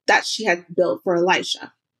room that she had built for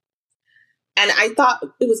Elisha. And I thought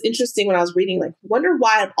it was interesting when I was reading, wonder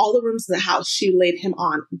why of all the rooms in the house, she laid him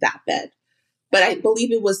on that bed. But I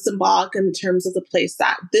believe it was symbolic in terms of the place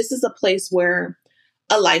that this is a place where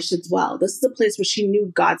Elisha dwelled. This is a place where she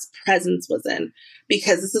knew God's presence was in,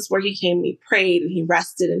 because this is where he came and he prayed and he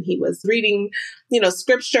rested and he was reading,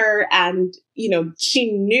 scripture. And,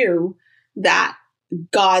 she knew that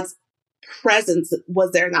God's presence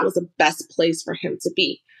was there and that was the best place for him to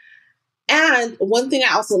be. And one thing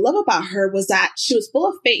I also love about her was that she was full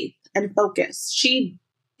of faith and focus. She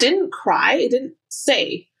didn't cry. It didn't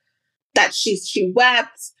say that she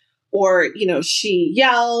wept or, she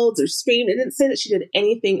yelled or screamed. It didn't say that she did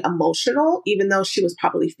anything emotional, even though she was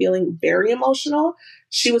probably feeling very emotional.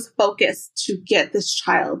 She was focused to get this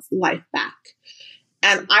child's life back.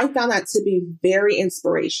 And I found that to be very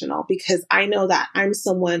inspirational because I know that I'm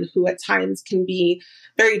someone who at times can be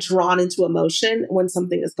very drawn into emotion when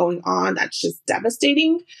something is going on that's just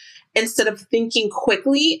devastating, instead of thinking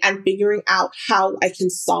quickly and figuring out how I can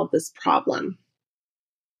solve this problem.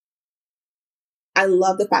 I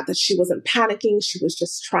love the fact that she wasn't panicking. She was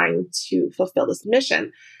just trying to fulfill this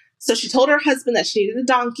mission. So she told her husband that she needed a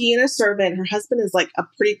donkey and a servant. Her husband is a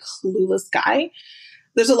pretty clueless guy.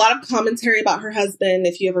 There's a lot of commentary about her husband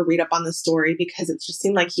if you ever read up on the story, because it just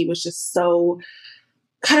seemed like he was just so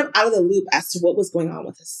kind of out of the loop as to what was going on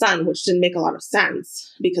with his son, which didn't make a lot of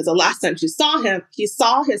sense because the last time she saw him, he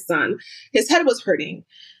saw his son, his head was hurting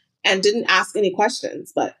and didn't ask any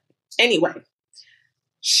questions. But anyway,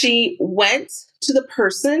 she went to the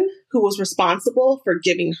person who was responsible for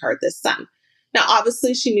giving her this son. Now,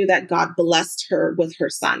 obviously, she knew that God blessed her with her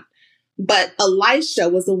son. But Elisha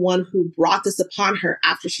was the one who brought this upon her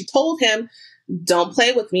after she told him, don't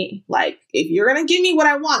play with me. Like, if you're going to give me what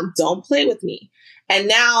I want, don't play with me. And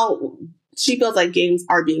now she feels like games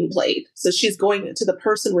are being played. So she's going to the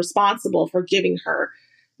person responsible for giving her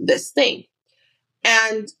this thing.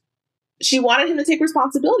 And she wanted him to take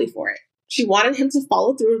responsibility for it. She wanted him to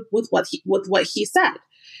follow through with what he said.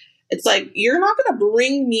 It's like, you're not going to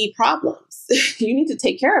bring me problems. You need to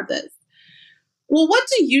take care of this. Well, what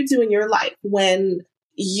do you do in your life when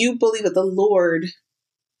you believe that the Lord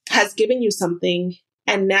has given you something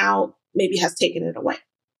and now maybe has taken it away?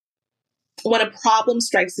 When a problem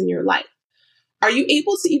strikes in your life, are you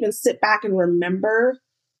able to even sit back and remember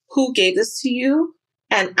who gave this to you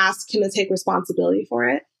and ask him to take responsibility for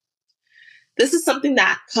it? This is something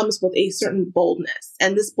that comes with a certain boldness.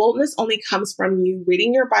 And this boldness only comes from you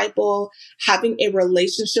reading your Bible, having a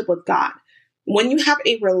relationship with God. When you have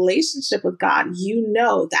a relationship with God, you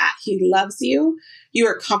know that he loves you. You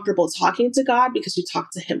are comfortable talking to God because you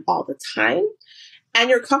talk to him all the time. And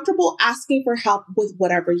you're comfortable asking for help with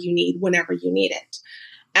whatever you need, whenever you need it.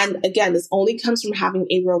 And again, this only comes from having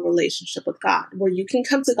a real relationship with God, where you can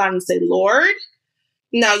come to God and say, Lord,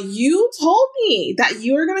 now you told me that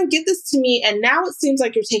you were going to give this to me. And now it seems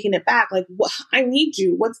like you're taking it back. Like, what? I need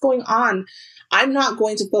you. What's going on? I'm not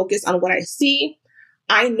going to focus on what I see.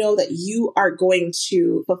 I know that you are going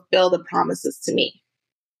to fulfill the promises to me.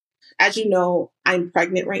 As you know, I'm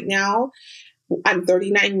pregnant right now. I'm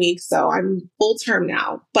 39 weeks, so I'm full term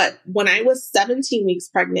now. But when I was 17 weeks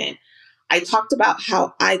pregnant, I talked about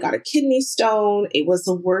how I got a kidney stone. It was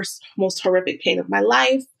the worst, most horrific pain of my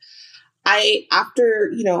life.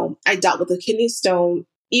 After I dealt with the kidney stone,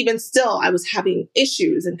 even still, I was having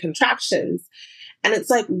issues and contractions. And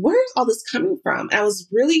it's like, where's all this coming from? And I was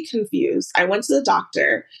really confused. I went to the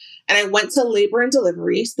doctor and I went to labor and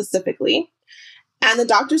delivery specifically. And the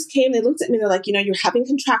doctors came, they looked at me, they're like, you're having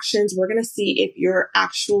contractions. We're going to see if you're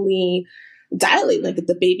actually dilating, like if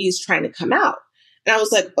the baby is trying to come out. And I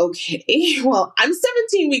was like, okay, well, I'm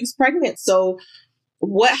 17 weeks pregnant. So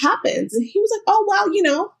what happens? And he was like, oh,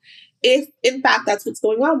 well, if in fact that's what's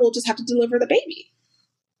going on, we'll just have to deliver the baby.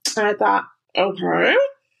 And I thought, okay.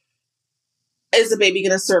 Is the baby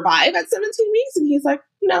going to survive at 17 weeks? And he's like,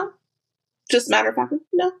 no. Just matter of fact,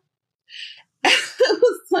 no. And I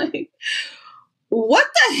was like, what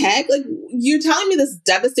the heck? Like, you're telling me this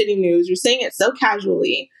devastating news. You're saying it so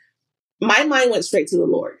casually. My mind went straight to the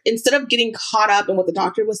Lord. Instead of getting caught up in what the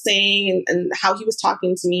doctor was saying and how he was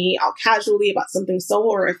talking to me all casually about something so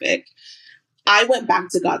horrific, I went back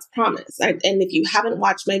to God's promise. And if you haven't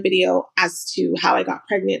watched my video as to how I got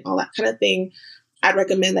pregnant, all that kind of thing, I'd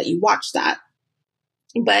recommend that you watch that.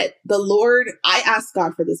 But the Lord, I asked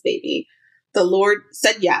God for this baby. The Lord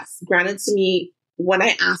said yes, granted to me when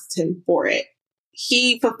I asked him for it.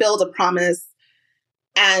 He fulfilled a promise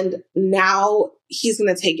and now he's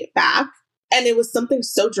going to take it back. And it was something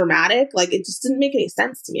so dramatic. Like, it just didn't make any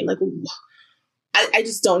sense to me. I'm like, I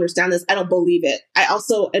just don't understand this. I don't believe it. I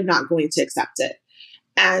also am not going to accept it.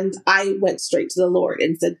 And I went straight to the Lord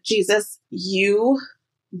and said, Jesus, you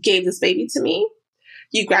gave this baby to me.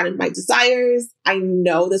 You granted my desires. I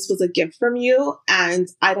know this was a gift from you and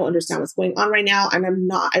I don't understand what's going on right now. And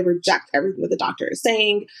I reject everything that the doctor is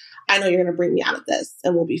saying. I know you're going to bring me out of this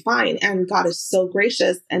and we'll be fine. And God is so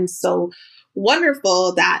gracious and so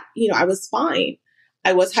wonderful that, I was fine.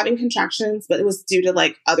 I was having contractions, but it was due to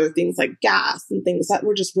like other things like gas and things that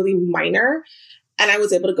were just really minor. And I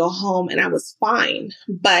was able to go home and I was fine.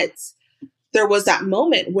 But there was that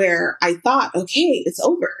moment where I thought, okay, it's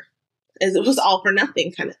over. It was all for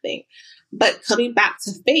nothing kind of thing. But coming back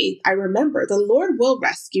to faith, I remember the Lord will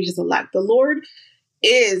rescue his elect. The Lord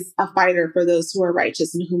is a fighter for those who are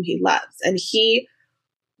righteous and whom he loves. And he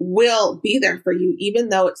will be there for you, even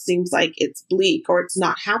though it seems like it's bleak or it's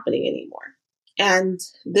not happening anymore. And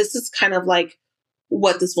this is kind of like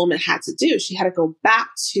what this woman had to do. She had to go back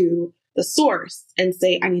to the source and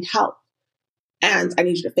say, I need help and I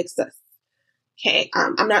need you to fix this. Okay,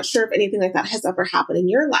 I'm not sure if anything like that has ever happened in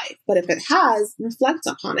your life, but if it has, reflect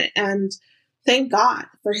upon it and thank God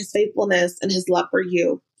for his faithfulness and his love for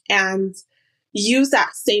you, and use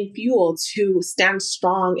that same fuel to stand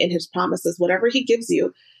strong in his promises, whatever he gives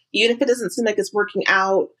you, even if it doesn't seem like it's working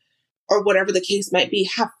out or whatever the case might be.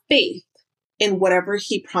 Have faith in whatever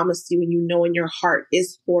he promised you and in your heart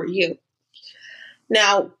is for you.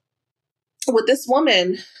 Now, with this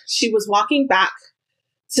woman, she was walking back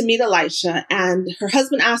to meet Elisha, and her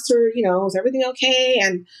husband asked her, is everything okay?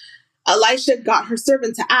 And Elisha got her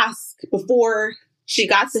servant to ask before she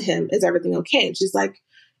got to him, is everything okay? And she's like,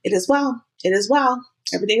 it is well. It is well.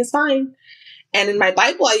 Everything is fine. And in my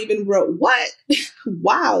Bible, I even wrote, what?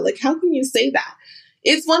 Wow, like, how can you say that?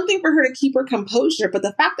 It's one thing for her to keep her composure, but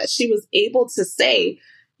the fact that she was able to say,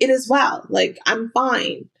 it is well, like, I'm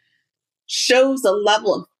fine, shows the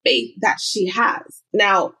level of faith that she has.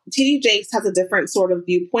 Now, T.D. Jakes has a different sort of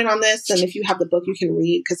viewpoint on this. And if you have the book, you can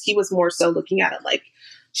read, because he was more so looking at it like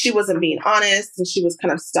she wasn't being honest and she was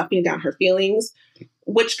kind of stuffing down her feelings,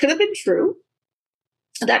 which could have been true.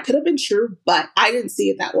 That could have been true, but I didn't see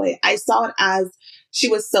it that way. I saw it as she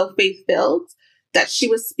was so faith-filled that she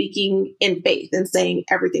was speaking in faith and saying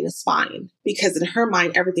everything is fine, because in her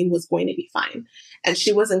mind, everything was going to be fine. And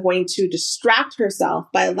she wasn't going to distract herself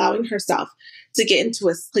by allowing herself to get into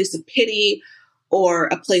a place of pity or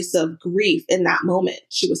a place of grief in that moment.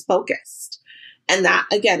 She was focused. And that,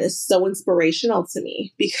 again, is so inspirational to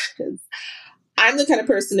me, because I'm the kind of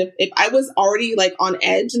person, if I was already like on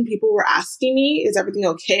edge and people were asking me, is everything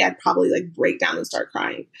okay? I'd probably like break down and start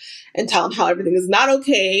crying and tell them how everything is not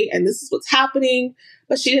okay and this is what's happening.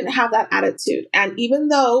 But she didn't have that attitude. And even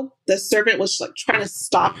though the servant was like trying to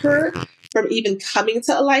stop her from even coming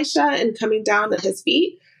to Elisha and coming down at his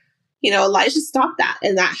feet, Elisha stopped that.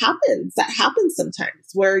 And that happens. That happens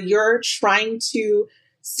sometimes, where you're trying to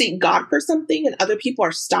seek God for something and other people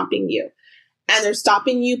are stopping you. And they're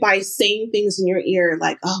stopping you by saying things in your ear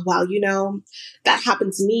like, oh, wow, that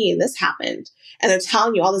happened to me and this happened. And they're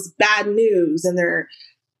telling you all this bad news, and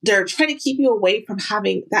they're trying to keep you away from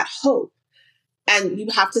having that hope. And you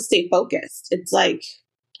have to stay focused. It's like,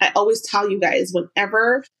 I always tell you guys,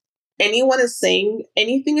 whenever anyone is saying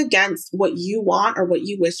anything against what you want or what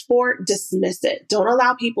you wish for, dismiss it. Don't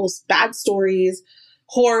allow people's bad stories,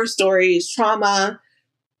 horror stories, trauma,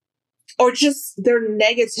 or just their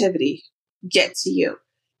negativity get to you.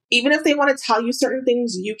 Even if they want to tell you certain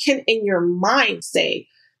things, you can in your mind say,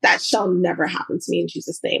 that shall never happen to me in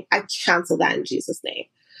Jesus' name. I cancel that in Jesus' name.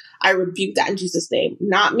 I rebuke that in Jesus' name.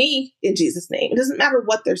 Not me, in Jesus' name. It doesn't matter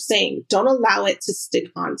what they're saying. Don't allow it to stick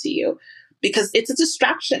onto you, because it's a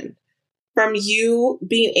distraction from you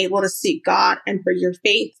being able to seek God and for your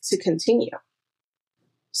faith to continue.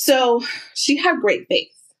 So she had great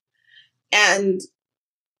faith. And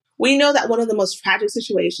we know that one of the most tragic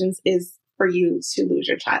situations is for you to lose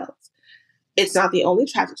your child. It's not the only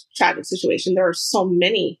tragic situation. There are so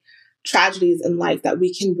many tragedies in life that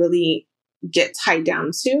we can really get tied down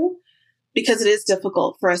to, because it is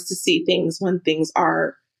difficult for us to see things when things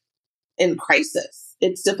are in crisis.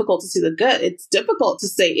 It's difficult to see the good. It's difficult to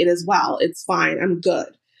say it is well, it's fine, I'm good,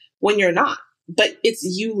 when you're not. But it's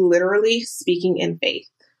you literally speaking in faith,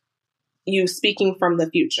 you speaking from the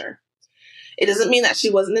future. It doesn't mean that she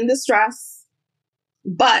wasn't in distress,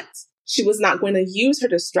 but she was not going to use her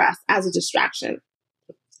distress as a distraction.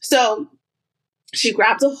 So she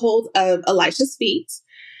grabbed a hold of Elisha's feet,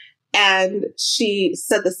 and she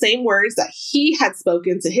said the same words that he had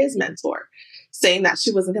spoken to his mentor, saying that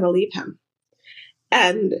she wasn't going to leave him.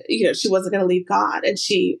 And, she wasn't going to leave God. And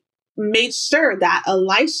she made sure that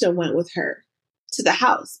Elisha went with her to the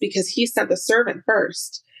house, because he sent the servant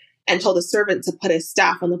first and told the servant to put his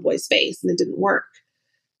staff on the boy's face, and it didn't work.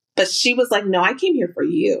 But she was like, no, I came here for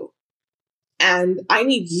you. And I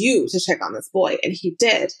need you to check on this boy. And he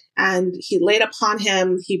did. And he laid upon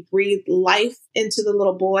him. He breathed life into the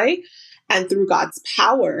little boy. And through God's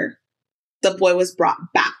power, the boy was brought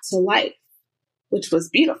back to life, which was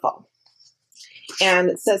beautiful.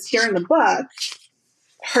 And it says here in the book,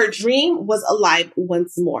 her dream was alive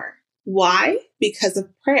once more. Why? Because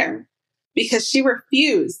of prayer. Because she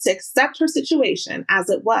refused to accept her situation as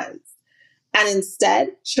it was, and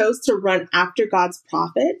instead chose to run after God's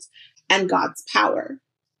prophet and God's power.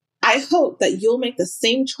 I hope that you'll make the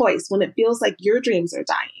same choice when it feels like your dreams are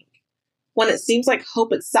dying, when it seems like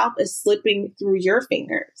hope itself is slipping through your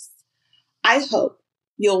fingers. I hope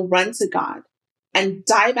you'll run to God and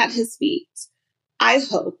dive at his feet. I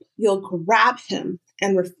hope you'll grab him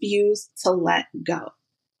and refuse to let go.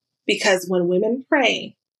 Because when women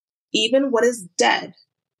pray, even what is dead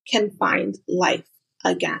can find life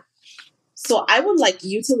again. So I would like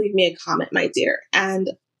you to leave me a comment, my dear,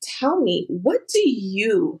 and tell me, what do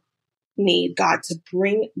you need God to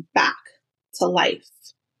bring back to life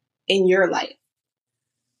in your life?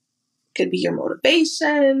 It could be your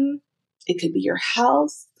motivation. It could be your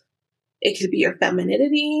health. It could be your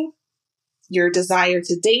femininity, your desire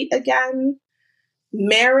to date again,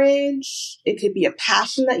 marriage. It could be a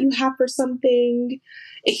passion that you have for something.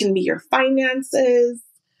 It can be your finances,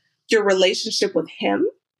 your relationship with him,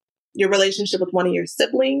 your relationship with one of your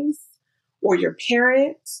siblings or your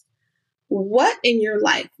parents. What in your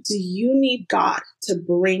life do you need God to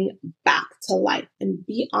bring back to life? And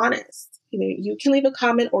be honest. You can leave a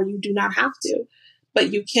comment, or you do not have to,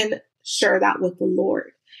 but you can share that with the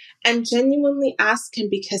Lord and genuinely ask him,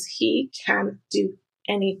 because he can do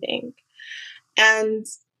anything. And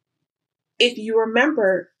if you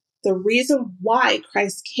remember, the reason why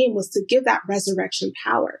Christ came was to give that resurrection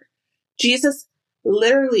power. Jesus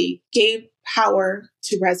literally gave power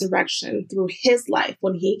to resurrection through his life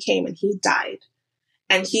when he came and he died.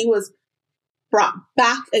 And he was brought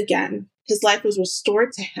back again. His life was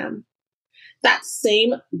restored to him. That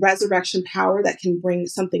same resurrection power that can bring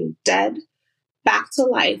something dead back to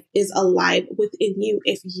life is alive within you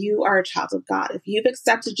if you are a child of God. If you've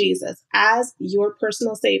accepted Jesus as your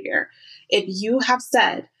personal Savior, if you have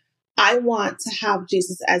said, I want to have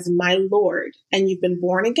Jesus as my Lord, and you've been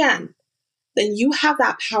born again, then you have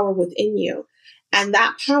that power within you. And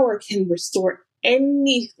that power can restore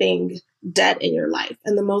anything dead in your life.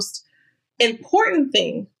 And the most important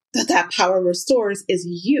thing that power restores is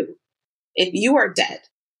you. If you are dead,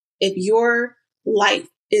 if your life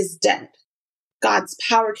is dead, God's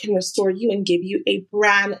power can restore you and give you a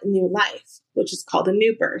brand new life, which is called a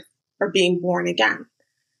new birth or being born again.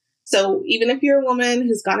 So even if you're a woman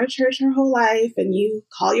who's gone to church her whole life and you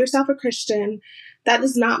call yourself a Christian, that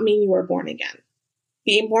does not mean you are born again.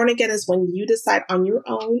 Being born again is when you decide on your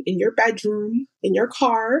own, in your bedroom, in your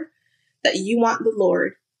car, that you want the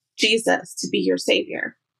Lord Jesus to be your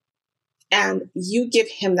Savior. And you give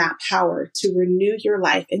him that power to renew your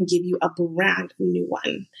life and give you a brand new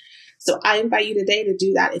one. So I invite you today to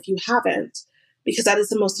do that if you haven't, because that is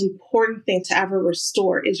the most important thing to ever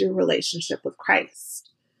restore is your relationship with Christ.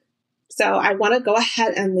 So I want to go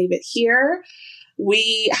ahead and leave it here.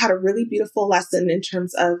 We had a really beautiful lesson in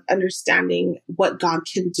terms of understanding what God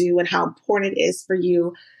can do and how important it is for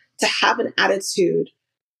you to have an attitude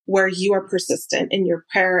where you are persistent in your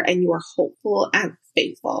prayer and you are hopeful and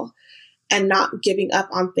faithful and not giving up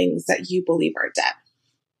on things that you believe are dead.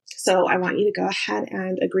 So I want you to go ahead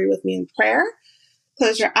and agree with me in prayer.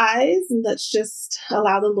 Close your eyes and let's just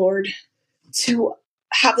allow the Lord to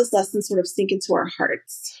have this lesson sort of sink into our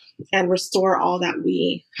hearts and restore all that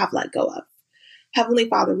we have let go of. Heavenly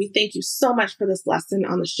Father, we thank you so much for this lesson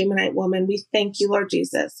on the Shunammite woman. We thank you, Lord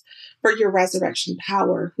Jesus, for your resurrection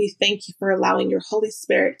power. We thank you for allowing your Holy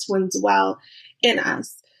Spirit to indwell in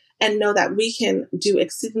us and know that we can do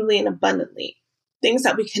exceedingly and abundantly things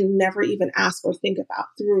that we can never even ask or think about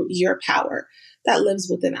through your power that lives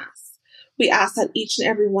within us. We ask that each and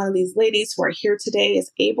every one of these ladies who are here today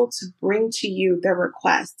is able to bring to you their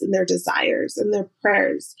requests and their desires and their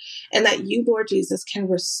prayers, and that you, Lord Jesus, can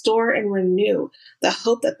restore and renew the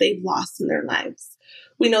hope that they've lost in their lives.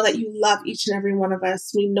 We know that you love each and every one of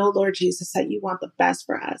us. We know, Lord Jesus, that you want the best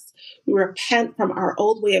for us. We repent from our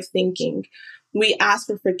old way of thinking. We ask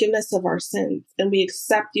for forgiveness of our sins, and we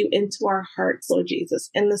accept you into our hearts, Lord Jesus,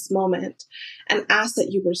 in this moment, and ask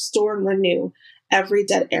that you restore and renew every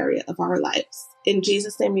dead area of our lives. In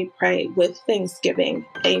Jesus' name we pray with thanksgiving.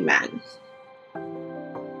 Amen.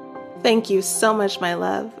 Thank you so much, my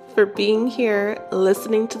love, for being here,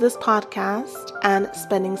 listening to this podcast, and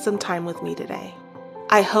spending some time with me today.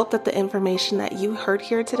 I hope that the information that you heard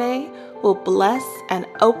here today will bless and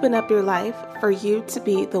open up your life for you to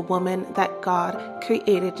be the woman that God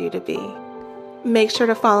created you to be. Make sure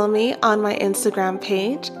to follow me on my Instagram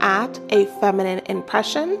page at A Feminine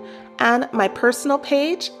Impression and my personal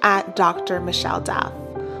page at Dr. Michelle Daff.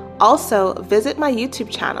 Also, visit my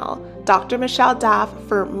YouTube channel, Dr. Michelle Daff,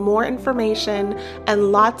 for more information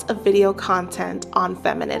and lots of video content on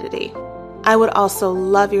femininity. I would also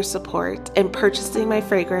love your support in purchasing my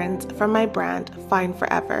fragrance from my brand Fine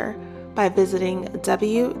Forever by visiting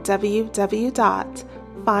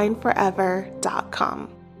www.fineforever.com.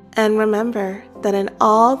 And remember that in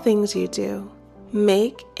all things you do,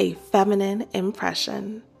 make a feminine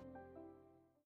impression.